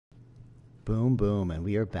Boom, boom, and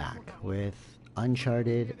we are back with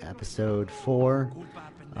Uncharted Episode 4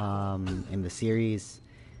 in the series.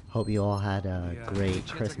 Hope you all had a great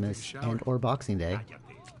Christmas and or Boxing Day.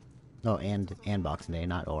 Oh, and Boxing Day,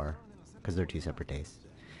 not or, because they're two separate days.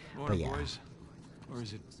 But yeah. Boys. Or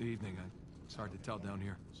is it the evening? It's hard to tell down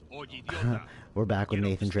here. We're back with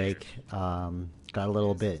Nathan Drake. Got a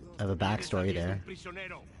little bit of a backstory there.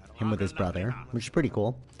 Him with his brother, which is pretty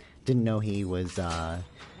cool. Didn't know he was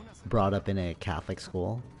brought up in a Catholic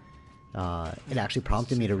school. It actually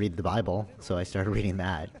prompted me to read the Bible, so I started reading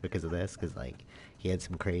that because of this, because like he had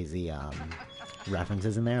some crazy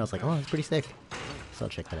references in there. I was like, oh, that's pretty sick. So I'll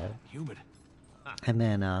check that out. And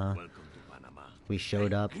then we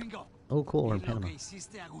showed up. Oh, cool, we're in Panama.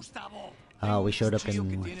 We showed up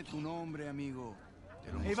in.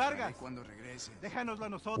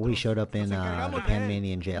 We showed up in the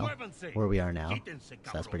Panamanian jail, where we are now.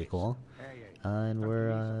 So that's pretty cool. And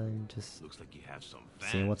we're just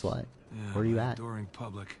seeing what's what. Where are you at?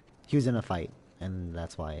 He was in a fight, and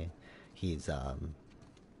that's why he's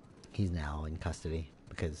now in custody,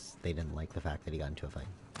 because they didn't like the fact that he got into a fight.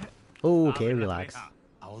 Oh, okay, relax.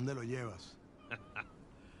 ¿A dónde lo llevas?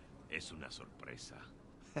 Es una sorpresa.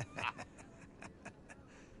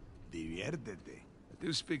 Diviértete. I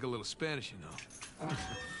do speak a little Spanish, you know.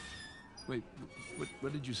 Wait,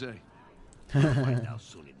 what did you say? Find out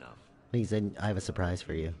soon enough. He said, I have a surprise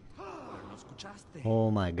for you. Oh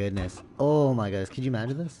my goodness. Oh my goodness. Could you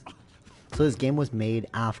imagine this? So this game was made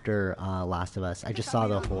after Last of Us. I just saw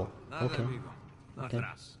the whole... Okay. Okay.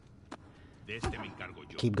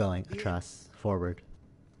 Keep going. Trust. Forward.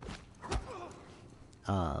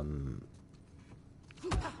 I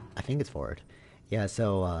think it's forward. Yeah,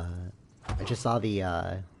 so I just saw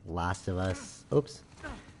the Last of Us... Oops.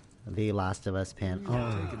 The Last of Us pan...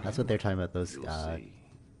 Oh, that's what they're talking about, those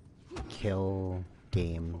kill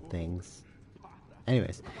game things.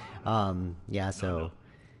 Anyways, yeah, so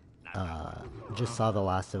just saw the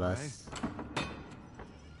Last of Us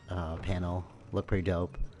panel. Looked pretty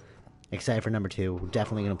dope. Excited for number 2. We're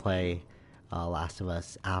definitely gonna play Last of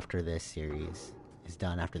Us after this series is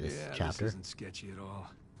done, after this chapter. This isn't sketchy at all.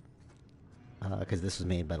 Because this was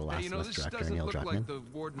made by the Last of Us director, Neil Druckmann. Like the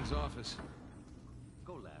warden's office.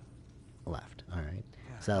 Go left. Left. All right.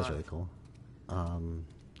 So that was really cool.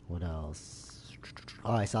 What else?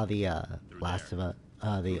 Oh, I saw the Last of Us,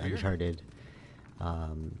 the Uncharted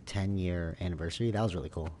 10-year anniversary. That was really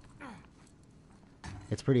cool.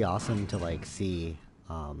 It's pretty awesome to like see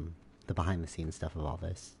the behind-the-scenes stuff of all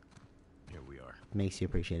this. Here we are. Makes you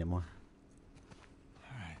appreciate it more.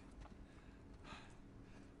 All right.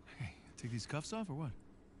 Okay, take these cuffs off or what?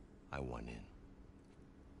 I want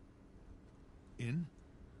in. In?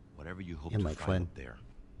 Whatever you hope In to like find Flynn. up there,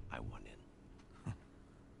 I want in.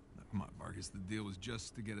 Come on, Vargas. The deal was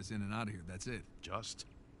just to get us in and out of here. That's it. Just?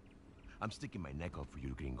 I'm sticking my neck out for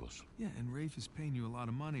you gringos. Yeah, and Rafe is paying you a lot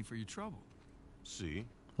of money for your trouble. See?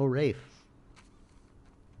 Oh, Rafe.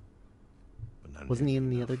 But not Wasn't he in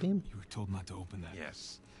nearly the enough. other game? You were told not to open that.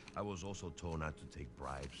 Yes. I was also told not to take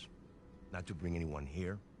bribes, not to bring anyone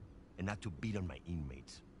here, and not to beat on my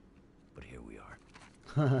inmates. But here we are.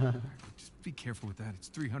 Just be careful with that. It's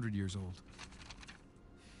 300 years old.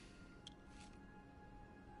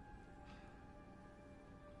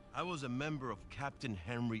 I was a member of Captain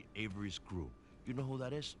Henry Avery's crew. You know who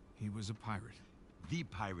that is? He was a pirate. The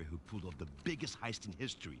pirate who pulled off the biggest heist in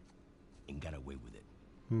history and got away with it.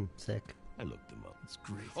 Sick. I looked him up. It's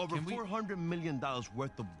great. Over Can we- $400 million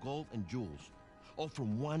worth of gold and jewels, all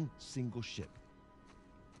from one single ship.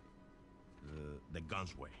 The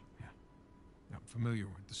Gunsway. I'm familiar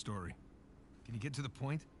with the story. Can you get to the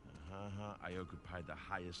point? I occupied the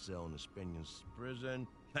highest cell in the Spaniards' prison.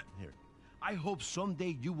 Here. I hope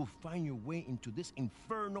someday you will find your way into this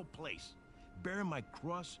infernal place, bear my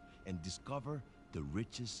cross, and discover the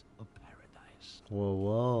riches of paradise. Whoa,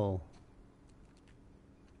 whoa.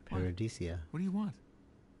 Paradisia. What do you want?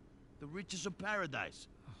 The riches of paradise.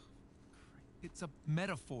 It's a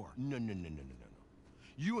metaphor. No.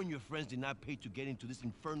 You and your friends did not pay to get into this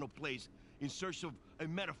infernal place in search of a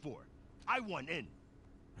metaphor. I want in.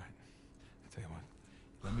 Right. I'll tell you what.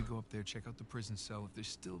 Let me go up there, check out the prison cell. If there's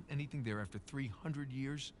still anything there after 300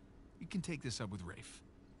 years, you can take this up with Rafe.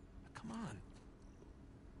 Come on.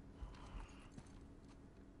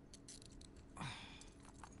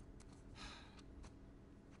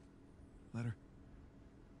 Letter.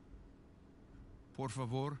 Por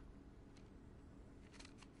favor.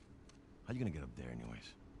 How you gonna get up there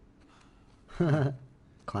anyways?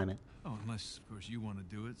 Climate. Oh, unless, of course, you want to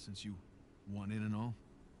do it, since you want in and all.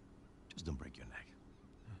 Just don't break your neck.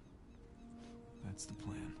 That's the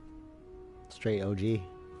plan. Straight OG.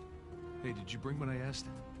 Hey, did you bring what I asked?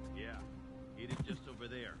 Yeah, it is just over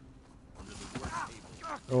there, under the work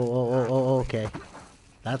table. Oh, okay.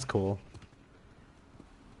 That's cool.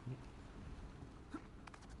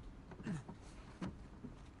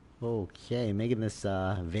 Okay, making this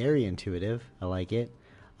very intuitive. I like it.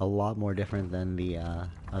 A lot more different than the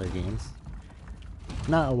other games.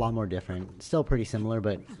 Not a lot more different. Still pretty similar,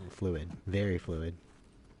 but fluid. Very fluid.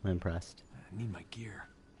 I'm impressed. I need my gear.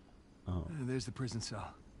 Oh, There's the prison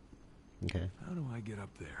cell. okay. How do I get up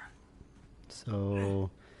there? So,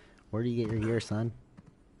 where do you get your gear, son?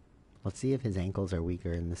 Let's see if his ankles are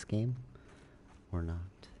weaker in this game or not.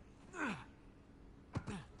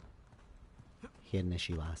 He had an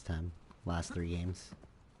issue last time. Last 3 games.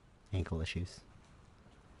 Ankle issues.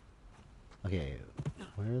 Okay,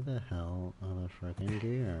 where the hell are the frickin'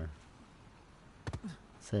 gear?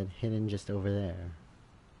 Said hidden just over there.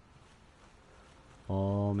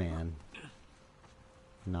 Oh man.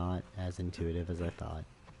 Not as intuitive as I thought.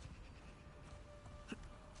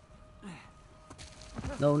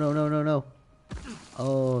 No, no, no, no, no.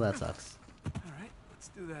 Oh, that sucks. Alright, let's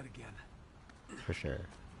do that again. For sure.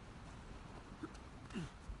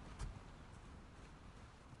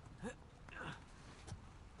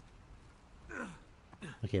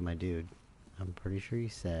 Okay, my dude. I'm pretty sure you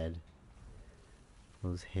said it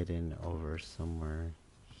was hidden over somewhere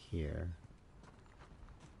here.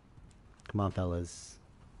 Come on, fellas.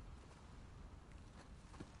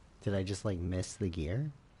 Did I just, like, miss the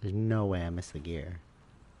gear? There's no way I missed the gear.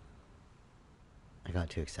 I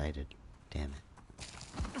got too excited. Damn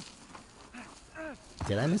it.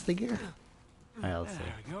 Did I miss the gear? Alright, let's see.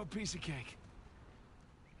 There we go, piece of cake.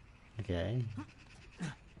 Okay.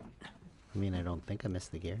 I mean, I don't think I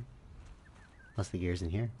missed the gear. Unless the gear's in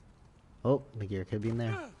here. Oh, the gear could be in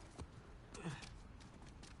there.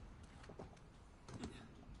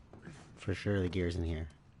 For sure the gear's in here.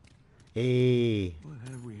 Hey! What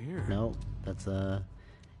have we here? No, that's a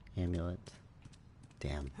amulet.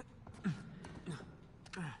 Damn.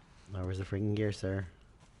 Oh, where's the freaking gear, sir?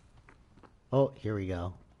 Oh, here we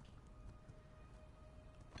go.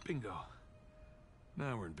 Bingo.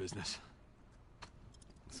 Now we're in business.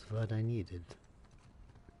 That's what I needed.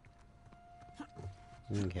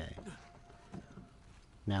 Okay.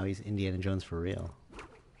 Now he's Indiana Jones for real.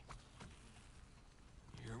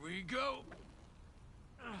 Here we go.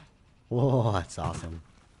 Whoa, that's awesome.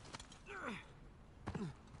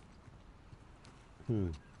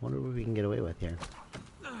 Wonder what we can get away with here.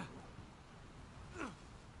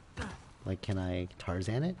 Like, can I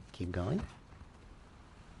Tarzan it? Keep going?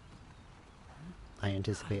 I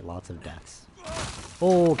anticipate lots of deaths.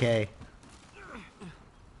 Oh, okay.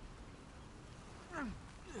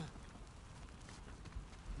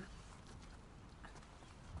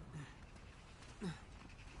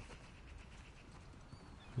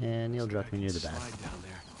 And you'll direct me near the back. Slide down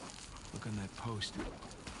there. Look on that post.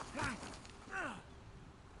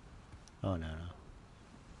 Oh, no,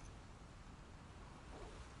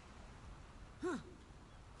 no.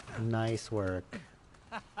 Nice work.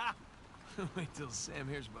 Wait till Sam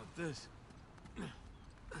hears about this.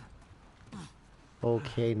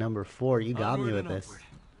 Okay, number 4. You got me Onward with and this. upward.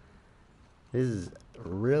 This is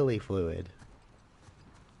really fluid.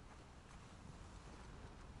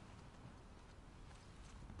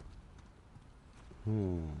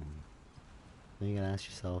 Then you gotta ask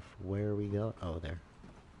yourself, where we go? Oh, there.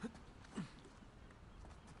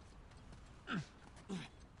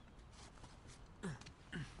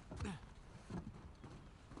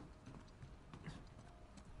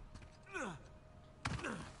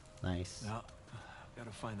 Nice. Now,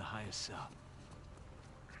 gotta find the highest cell.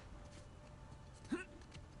 These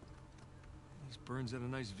Burns had a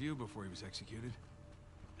nice view before he was executed.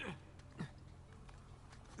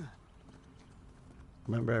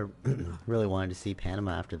 Remember, I really wanted to see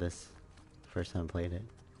Panama after this. First time I played it.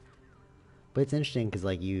 But it's interesting because,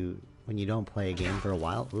 like, when you don't play a game for a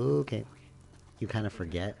while, ooh, okay, you kind of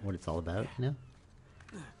forget what it's all about, you know?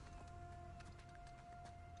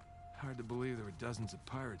 Hard to believe there were dozens of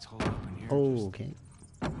pirates holed up in here. Oh, just okay.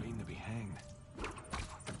 waiting to be hanged.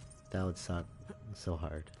 That would suck so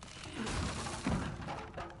hard.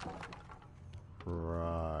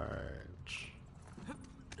 Right.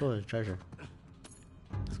 Oh, there's treasure.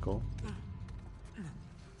 That's cool.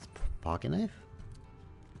 It's a pocket knife?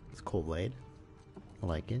 It's a cool blade. I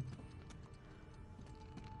like it.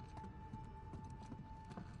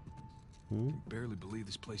 I can barely believe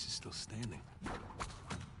this place is still standing.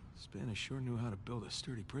 Spanish sure knew how to build a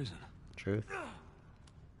sturdy prison. Truth.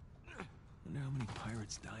 Wonder how many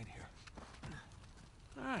pirates died here.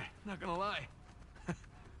 Alright, not gonna lie.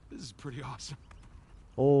 This is pretty awesome.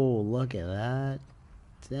 Oh, look at that.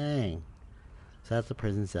 Dang. So that's the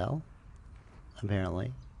prison cell,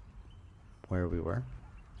 apparently, where we were.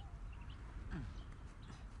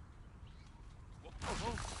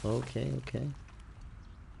 Okay, okay.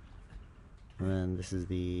 And then this is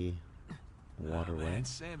the waterway. Oh, man,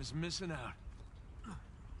 Sam is missing out.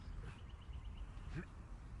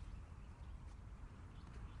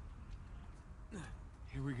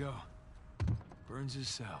 Here we go. Burns'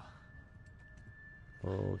 cell.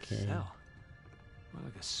 Okay. Cell? More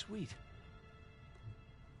like a suite.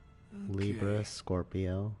 Libra, Okay.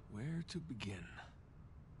 Scorpio, Where to begin?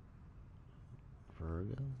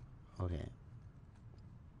 Virgo. Okay.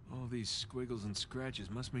 All these squiggles and scratches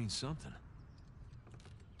must mean something.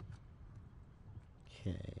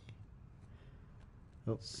 Okay.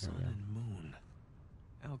 Oh, there Sun we go. and moon.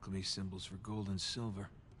 Alchemy symbols for gold and silver.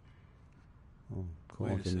 Oh, cool.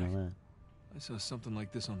 Wait a Didn't sec. know that. I saw something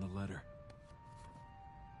like this on the letter.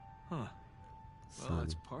 Huh. Well, Sun.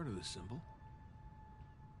 that's part of the symbol.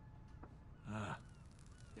 Ah,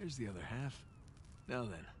 there's the other half. Now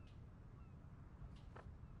then.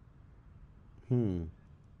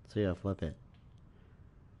 So you gotta flip it.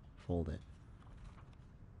 Fold it.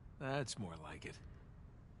 That's more like it.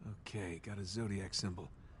 Okay, got a zodiac symbol.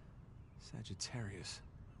 Sagittarius.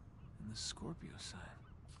 And the Scorpio sign.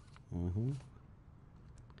 Mm-hmm.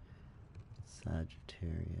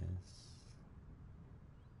 Sagittarius.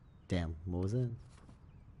 Damn, what was it?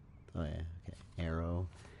 Oh yeah, okay. Arrow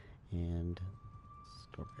and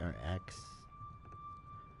Scorpio, or X.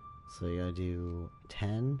 So you gotta do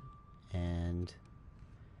 10 and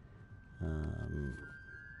I'm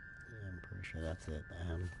pretty sure that's it.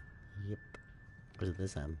 Yep. Or is it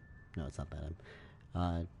this M? No, it's not that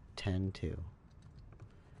M. 10, 2.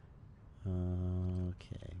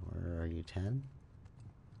 Okay, where are you? 10?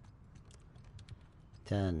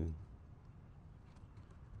 10.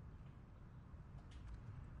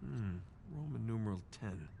 Roman numeral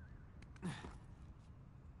 10.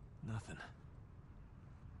 Nothing.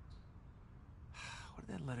 What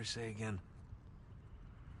did that letter say again?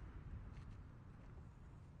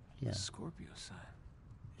 Yeah. Scorpio sign.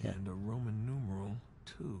 Yeah. And a Roman numeral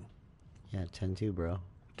 2. Yeah, 10, 2, bro.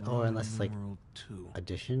 Oh, Roman unless it's like numeral 2.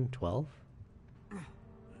 addition, 12?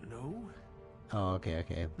 No? Oh, okay,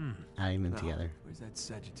 okay. Adding them No. together. Where's that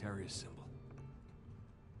Sagittarius symbol?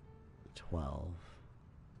 12.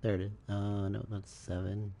 There it is. No, that's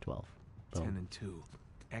 7, 12. Boom. 10 and 2.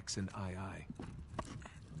 X and II.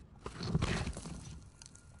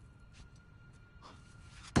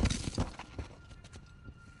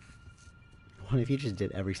 What if you just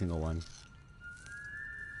did every single one? Would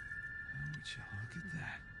you look at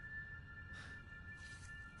that?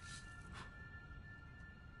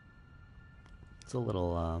 It's a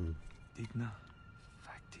little, Digna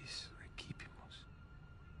factis recipimus.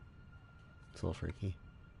 it's a little freaky.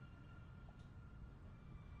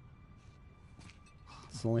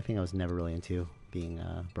 It's the only thing I was never really into, being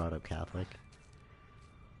brought up Catholic.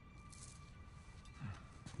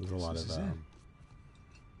 There's a lot This of is it.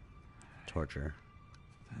 torture.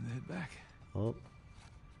 Time to head back. Oh.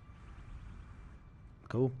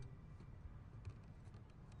 Cool.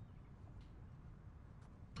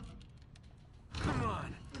 Come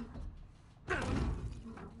on.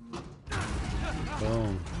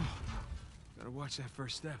 Boom. Gotta watch that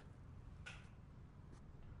first step.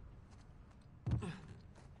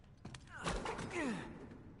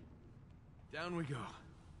 Down we go.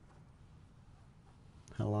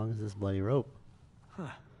 How long is this bloody rope? Huh.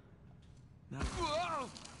 Now. Whoa!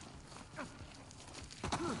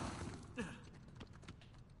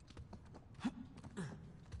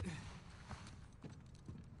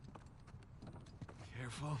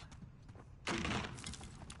 Careful. All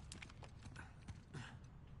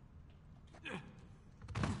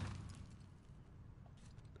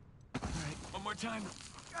right, one more time.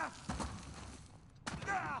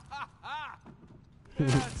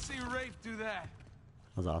 Let's see Rafe do that.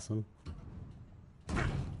 That was awesome.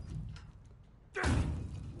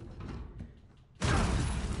 There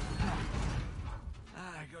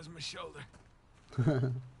goes my shoulder.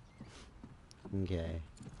 Okay.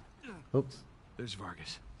 Oops. There's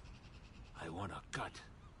Vargas. I want a cut.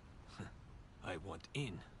 I want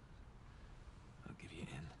in. I'll give you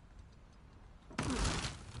in.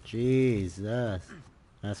 Jesus.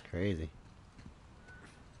 That's crazy.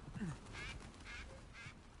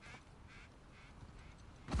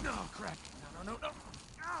 Oh, crap. No.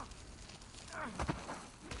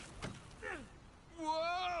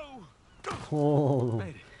 Whoa! Oh.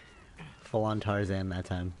 Made it. Full on Tarzan that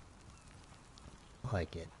time.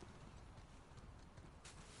 Like it.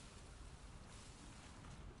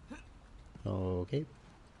 Okay.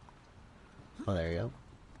 Oh, there you go.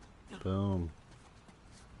 Boom.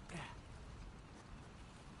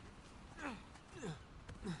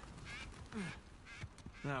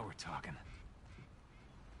 Now we're talking.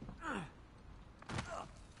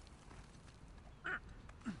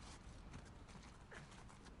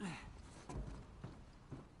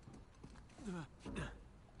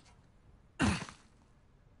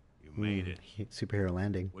 You made it. Superhero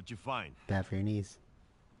landing. What'd you find? Bad for your knees.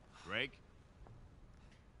 Drake?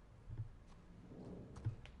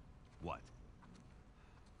 What?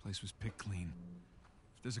 Place was picked clean.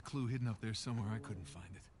 If there's a clue hidden up there somewhere, I couldn't find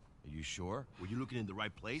it. Are you sure? Were you looking in the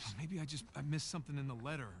right place? Maybe I missed something in the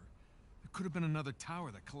letter. There could have been another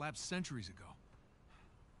tower that collapsed centuries ago.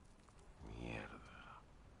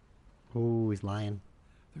 Oh, he's lying.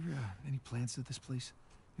 There any plans to this place?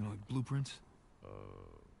 You know, like blueprints?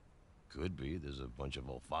 Could be. There's a bunch of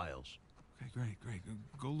old files. Okay, great.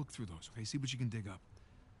 Go look through those, okay? See what you can dig up.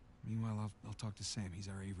 Meanwhile, I'll talk to Sam. He's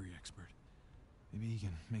our Avery expert. Maybe he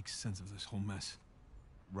can make sense of this whole mess.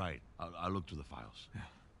 Right. I'll look through the files. Yeah.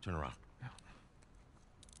 Turn around. Yeah.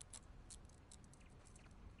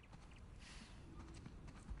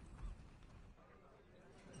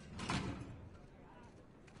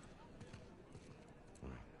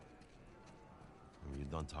 When you're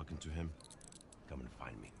done talking to him, come and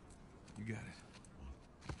find me. You got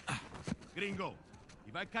it. Gringo,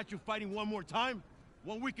 if I catch you fighting one more time,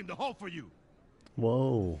 1 week in the hole for you.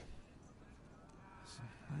 Whoa. It's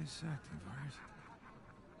a nice acting, Vargas.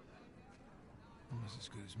 Almost as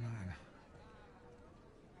good as mine.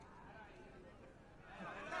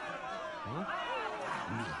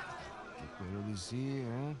 ¿Qué puedo decir,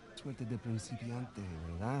 eh? Suerte de principiante,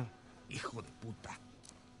 ¿verdad? Hijo de puta.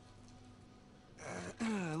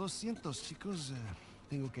 Lo siento, chicos.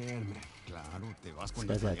 Tengo que irme. Claro, te vas This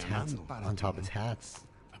cuando guy's got tats ganando. on top of his hats.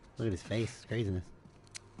 Look at his face. Craziness.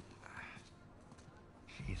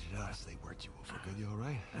 Jesus, they worked you over good. You all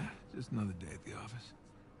right? Just another day at the office.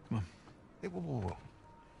 Come on. Hey, whoa.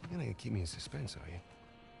 You're not gonna keep me in suspense, are you?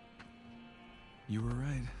 You were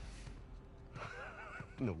right.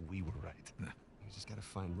 No, we were right. Nah. We just gotta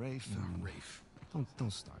find Rafe. No, and... Rafe.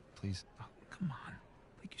 Don't start, please. Oh, come on.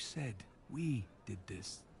 Like you said, we did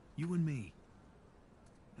this. You and me.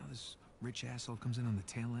 Now this rich asshole comes in on the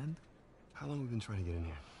tail end. How long have we been trying to get in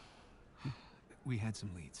here? We had some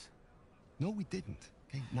leads. No, we didn't.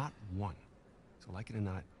 Okay, not one. So like it or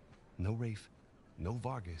not, no Rafe, no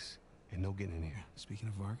Vargas, and no getting in here. Speaking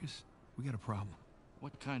of Vargas, we got a problem.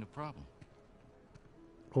 What kind of problem?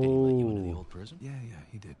 Did he let you into the old prison? Yeah,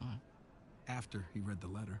 he did. All right. After he read the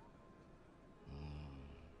letter.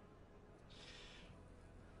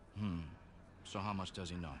 So how much does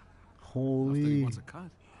he know? Enough that he Holy. wants a cut.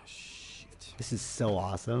 Shit. This is so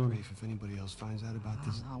awesome. Rafe, if anybody else finds out about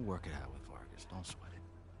this... I'll work it out with Vargas. Don't sweat it.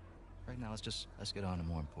 Right now, let's get on to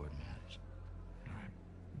more important matters. All right.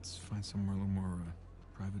 Let's find somewhere a little more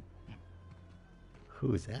private.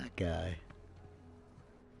 Who's that guy?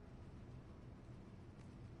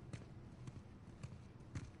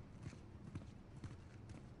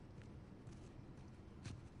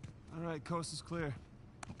 All right, coast is clear.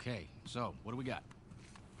 Okay, so what do we got?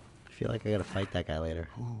 I feel like I gotta fight that guy later.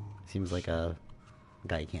 Seems like a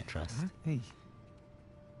guy you can't trust. Hey,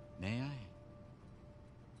 May I?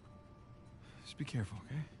 just be careful,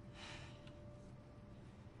 okay?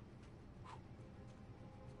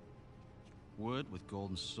 Wood with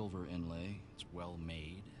gold and silver inlay. It's well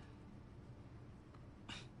made.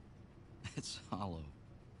 It's hollow.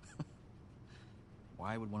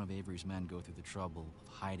 Why would one of Avery's men go through the trouble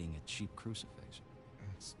of hiding a cheap crucifix?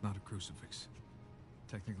 It's not a crucifix.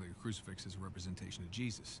 Technically, a crucifix is a representation of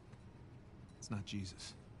Jesus. It's not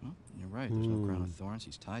Jesus. Well, you're right. There's no crown of thorns.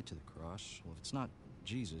 He's tied to the cross. Well, if it's not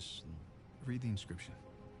Jesus, then... Read the inscription.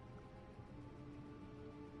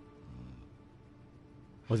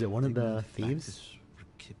 Was it one of the Dignum thieves factus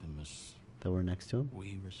recipimus. that were next to him?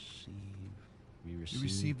 We We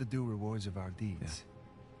receive the due rewards of our deeds.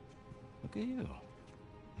 Look at you.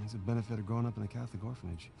 It's a benefit of growing up in a Catholic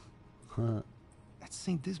orphanage. Huh. That's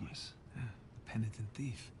St. Dismas. Yeah, the penitent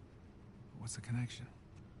thief. What's the connection?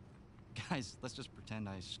 Guys, let's just pretend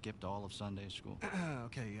I skipped all of Sunday school.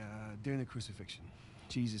 Okay, during the crucifixion,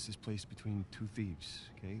 Jesus is placed between two thieves,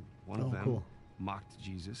 okay? One Oh, of them cool. mocked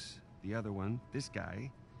Jesus. The other one, this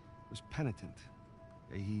guy, was penitent.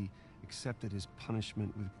 He accepted his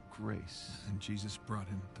punishment with grace. And Jesus brought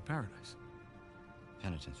him to paradise.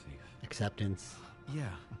 Penitent thief. Acceptance. Yeah.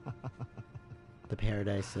 The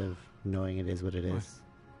paradise of knowing it is what it is.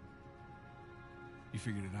 You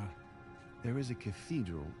figured it out. There is a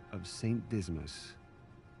cathedral of St. Dismas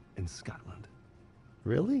in Scotland.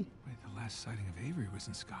 Really? Wait, the last sighting of Avery was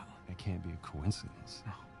in Scotland. That can't be a coincidence.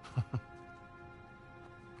 No.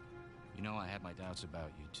 You know, I had my doubts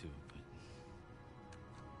about you too, but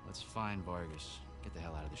let's find Vargas. Get the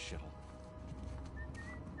hell out of this shithole.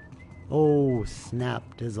 Oh, snap,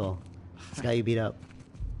 Dizzle. This guy you beat up.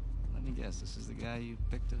 Let me guess, this is the guy you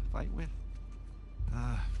picked a fight with?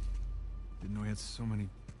 Didn't know he had so many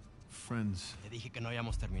friends. Te dije que no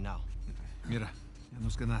habíamos terminado. Mira, ya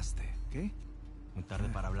nos ganaste, ¿okay? Muy tarde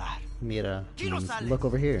para hablar. Mira, Aquí no means sales. look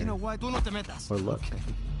over here. You know what? Tú no te metas. Or look.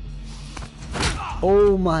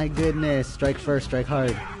 Oh my goodness. Strike first, strike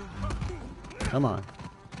hard. Come on.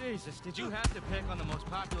 Jesus, did you have to pick on the most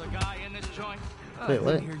popular guy in this joint? Wait,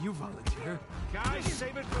 what? Here, you volunteer. Guys,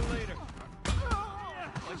 save it for later.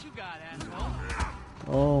 What you got, asshole?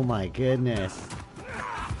 Oh my goodness.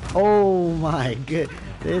 Oh my good.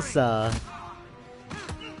 This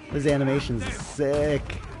animation's sick.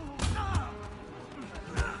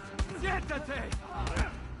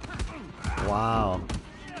 Wow.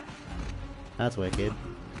 That's wicked.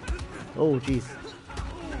 Oh jeez.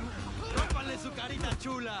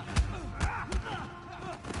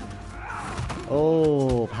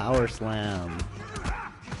 Oh, power slam.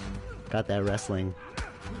 Got that wrestling.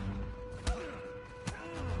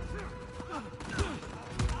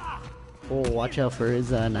 Oh, watch out for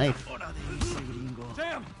his knife.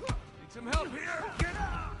 Damn! Need some help here! Get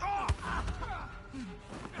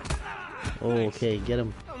Okay, get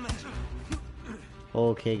him.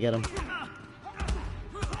 Okay, get him.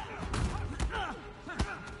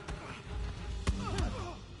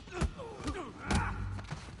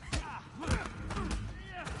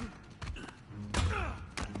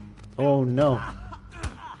 Oh no.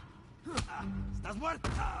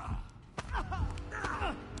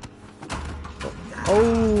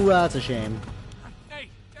 Oh, that's a shame. Hey,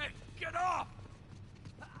 get off!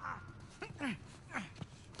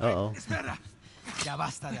 Uh-oh. Ya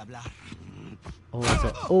basta de hablar. Oh, that's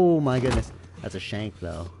a, oh my goodness. That's a shank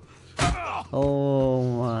though. Oh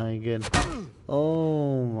my goodness.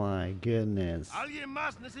 Oh my goodness. Alguien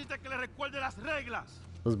más necesita que le recuerde las reglas.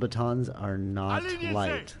 Those batons are not Alíñense.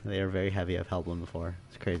 light. They are very heavy. I've held one before.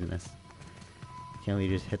 It's craziness. Can't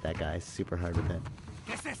believe you just hit that guy super hard with it.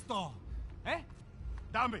 ¿Qué es esto?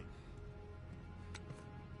 Dame.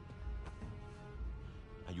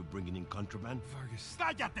 Are you bringing in contraband? Vargas.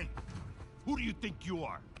 ¡Cállate! Who do you think you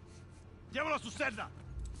are? Llévalo a su celda.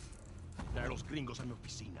 Trae a los gringos a mi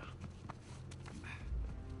oficina.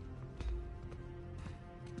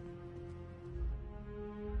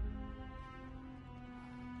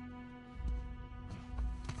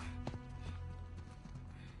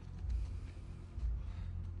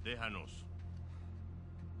 Déjanos.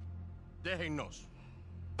 Déjennos.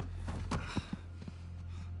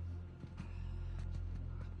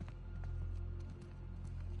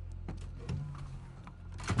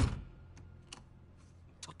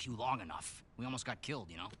 Took you long enough. We almost got killed,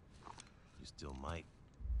 you know? You still might.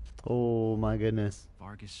 Oh my goodness.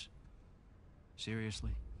 Vargas.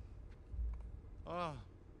 Seriously? Oh,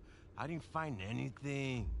 I didn't find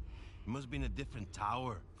anything. It must be in a different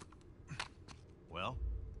tower. Well?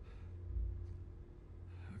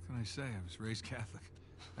 What can I say? I was raised Catholic.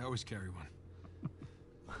 I always carry one.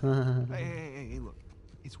 Hey, look.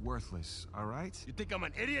 It's worthless, all right? You think I'm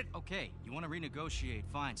an idiot? Okay, you want to renegotiate?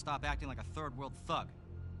 Fine. Stop acting like a third world thug.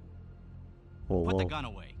 Whoa, Put the whoa. gun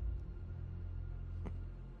away.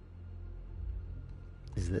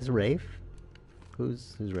 Is this Rafe?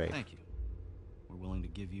 Who's Rafe? Thank you. We're willing to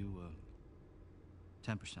give you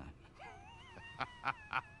 10%.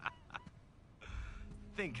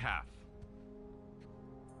 Think half.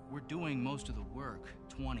 We're doing most of the work,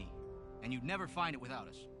 20. And you'd never find it without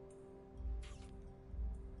us.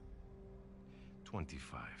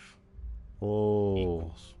 25. Oh.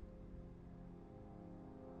 Equals.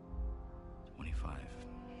 25.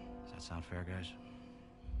 Does that sound fair, guys?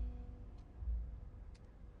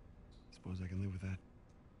 Suppose I can live with that.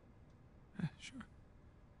 Sure.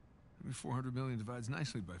 I mean, 400 million divides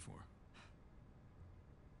nicely by 4.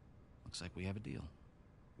 Looks like we have a deal.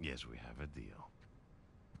 Yes, we have a deal.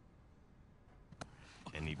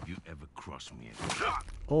 And if you ever cross me again...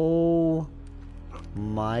 Oh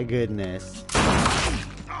my goodness.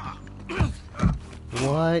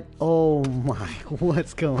 What? Oh my,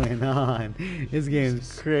 what's going on? This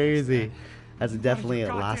game's crazy. That's definitely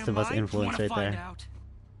a Last of Us influence right there.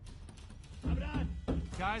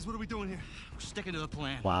 Guys, what are we doing here? We're sticking to the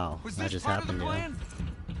plan. Wow, Was that this just part of the happened, yeah. plan?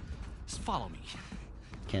 Just follow me.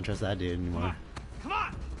 Can't trust that dude anymore. Come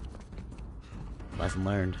on! Lesson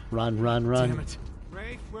learned. Run, run, run. Damn it.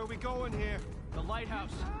 Rafe, where are we going here? The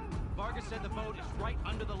lighthouse. Vargas said the boat is right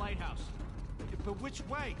under the lighthouse. But which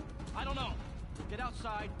way? I don't know. Get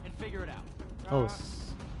outside and figure it out. Oh,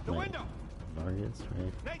 The wait. window! Vargas,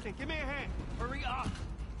 right? Nathan, give me a hand. Hurry up!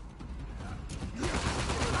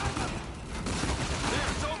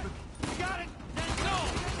 It's open. You got it. Then go.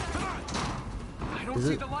 Come on. I don't Is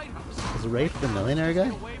see it- the lighthouse. Is Rafe the millionaire guy?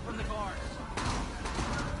 Away from the guards.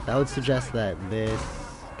 That would suggest that this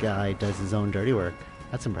guy does his own dirty work.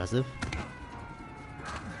 That's impressive.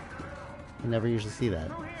 You never usually see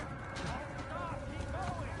that.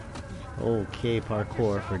 Okay,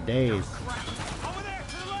 parkour for days. Over there,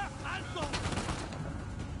 to the left.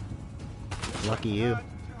 Ansel. Lucky you.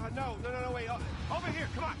 No, wait. Over here.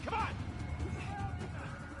 Come on.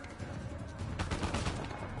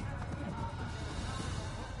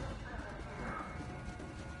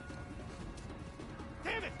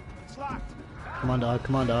 Damn it! It's locked. Come on, dog.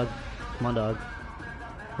 Come on, dog. Come on, dog.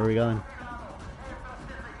 Where are we going?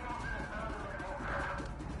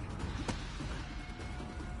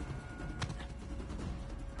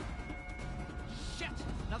 Shit!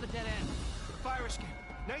 Another dead end. Fire escape.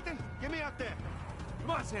 Nathan, get me out there.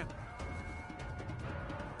 Come on, Sam.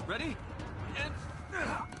 Ready? And...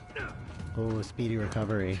 Oh, speedy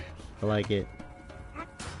recovery. I like it.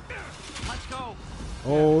 Let's go.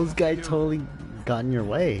 Oh, this guy totally got in your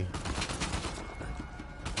way.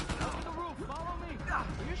 Up to the roof. Follow me. Are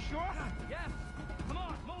you sure? Yes. Come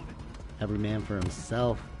on, move it. Every man for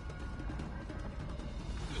himself.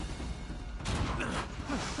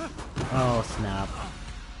 Oh, snap.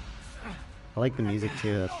 I like the music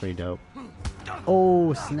too, that's pretty dope.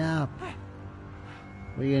 Oh, snap.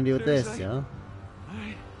 What are you gonna do with this, yo?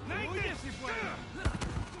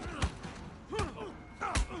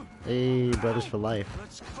 Hey, brothers for life.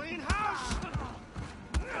 Let's clean house.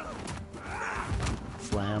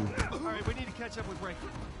 Slam. All right, we need to catch up with Ray.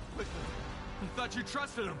 Quickly. I thought you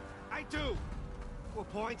trusted him. I do. To a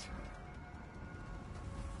point.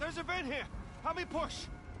 There's a vent here. Help me push.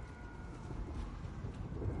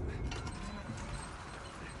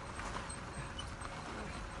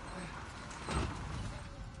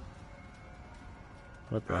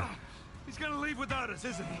 What the? He's gonna leave without us,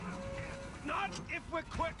 isn't he? Not if we're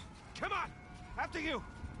quick. Come on. After you.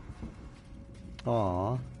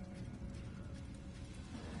 Aw.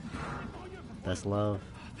 That's love.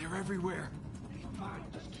 They're everywhere. Fine,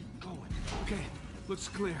 just keep going. Okay, looks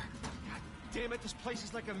clear. Damn it, this place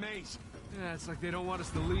is like a maze. Yeah, it's like they don't want us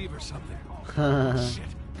to leave or something. Shit.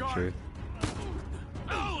 Guard. True.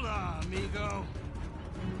 Hola, amigo.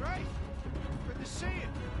 Great. Good to see you.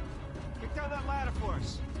 Kick down that ladder for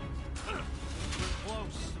us. We're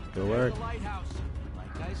close. Good There's work. the lighthouse.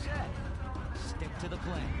 Like I said, stick to the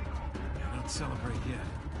plan. Don't celebrate yet.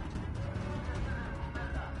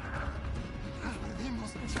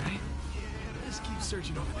 That's right. Yeah, let's keep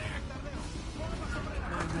searching over there.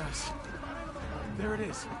 And us. There it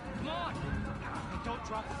is. Come on. And don't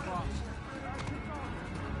drop the cross.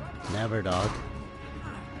 Never, dog.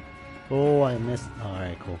 Oh, I missed.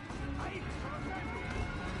 Alright, cool.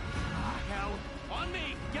 Hell, on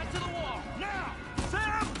me. Get to the wall. Now.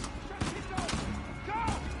 Sam! Go!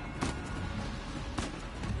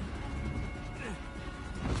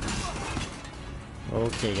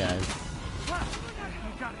 Okay, guys.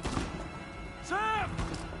 I got it. Sam!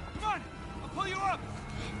 Come on! I'll pull you up!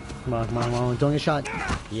 Come on, come on, come on. Don't get shot.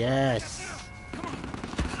 Yes.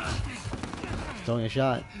 Don't get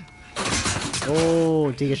shot.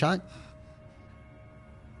 Oh, did you get shot?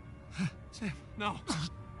 Sam, no.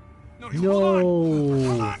 No, you hold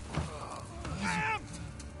on! No. Sam!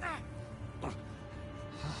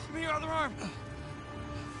 Give me your other arm!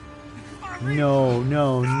 No,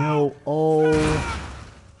 no, no. Oh.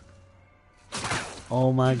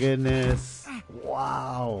 Oh my goodness.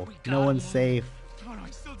 Wow. No one's safe. Oh no,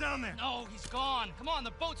 he's still down there! No, he's gone. Come on,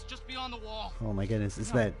 the boat's just beyond the wall. Oh my goodness.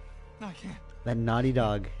 It's that No, I can't. that naughty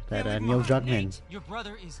dog. That Yeah, leave him Neil alone. Druckmann. Nate, your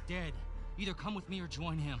brother is dead. Either come with me or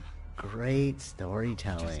join him. Great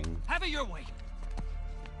storytelling. Have it your way.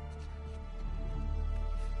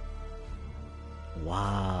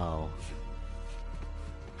 Wow.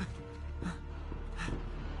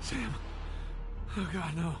 Sam. Oh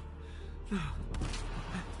god, no. No.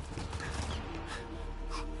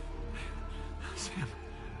 Sam.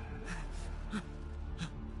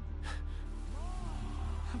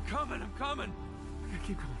 I'm coming. I gotta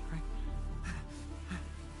keep going, right?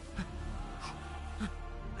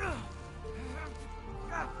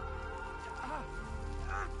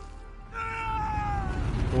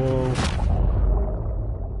 Whoa.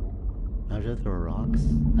 Imagine if there were rocks.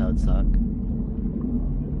 That would suck.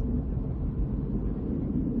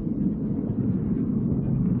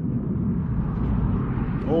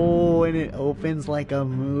 Oh, and it opens like a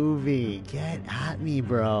movie. Get at me,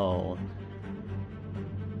 bro.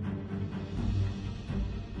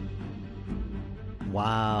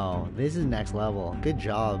 Wow, this is next level. Good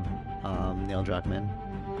job, Neil Druckmann.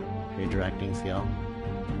 Your directing skill.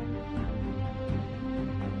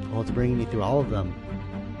 Well, it's bringing me through all of them.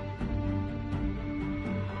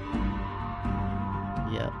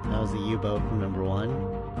 Yep, that was the U-boat from number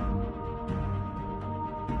 1.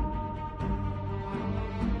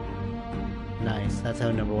 Nice, that's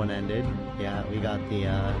how number 1 ended. Yeah, we got the,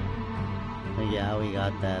 we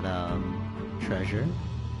got that, treasure.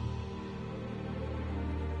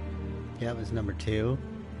 Yeah, it was number 2.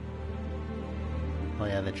 Oh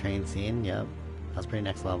yeah, the train scene, yep. That was pretty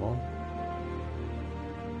next level.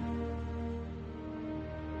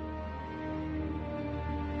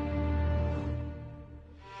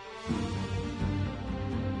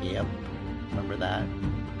 Yep, remember that.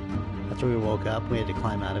 That's where we woke up, we had to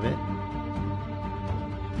climb out of it.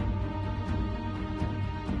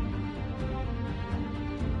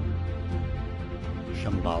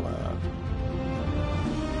 Shambhala.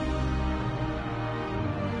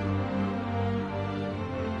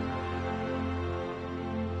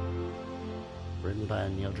 Written by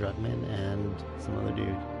Neil Druckmann and some other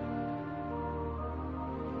dude.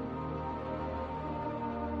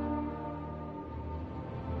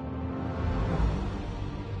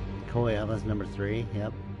 Cool, yeah, that's number 3,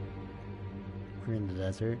 yep. We're in the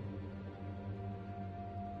desert.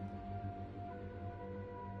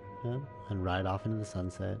 Yep, and ride off into the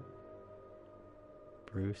sunset.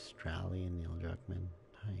 Bruce Straley and Neil Druckmann.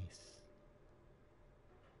 Nice.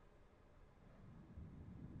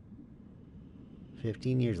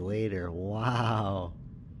 "15 years later, wow.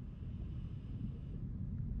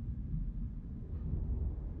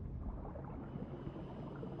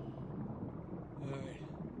 Alright.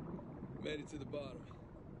 Made it to the bottom.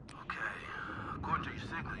 Okay. According to your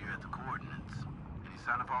signal, you're at the coordinates. Any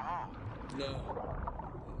sign of our haul? No.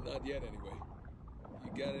 Not yet, anyway.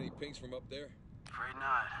 You got any pings from up there? Afraid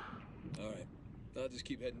not. Alright. I'll just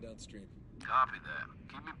keep heading downstream. Copy that.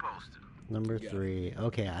 Keep me posted. Number 3.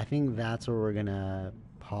 Okay, I think that's where we're gonna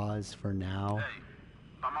pause for now. Hey,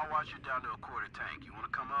 by my watch, you're down to a quarter tank. You want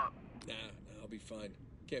to come up? Nah, I'll be fine.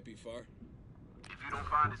 Can't be far. If you don't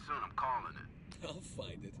find it soon, I'm calling it. I'll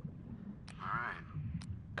find it. Alright.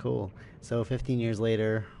 Cool. So 15 years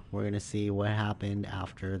later, we're gonna see what happened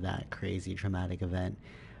after that crazy traumatic event.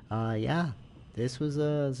 Yeah, this was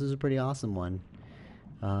a pretty awesome one.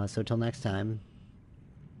 So till next time,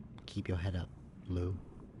 keep your head up, Lou.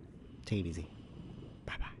 Take it easy.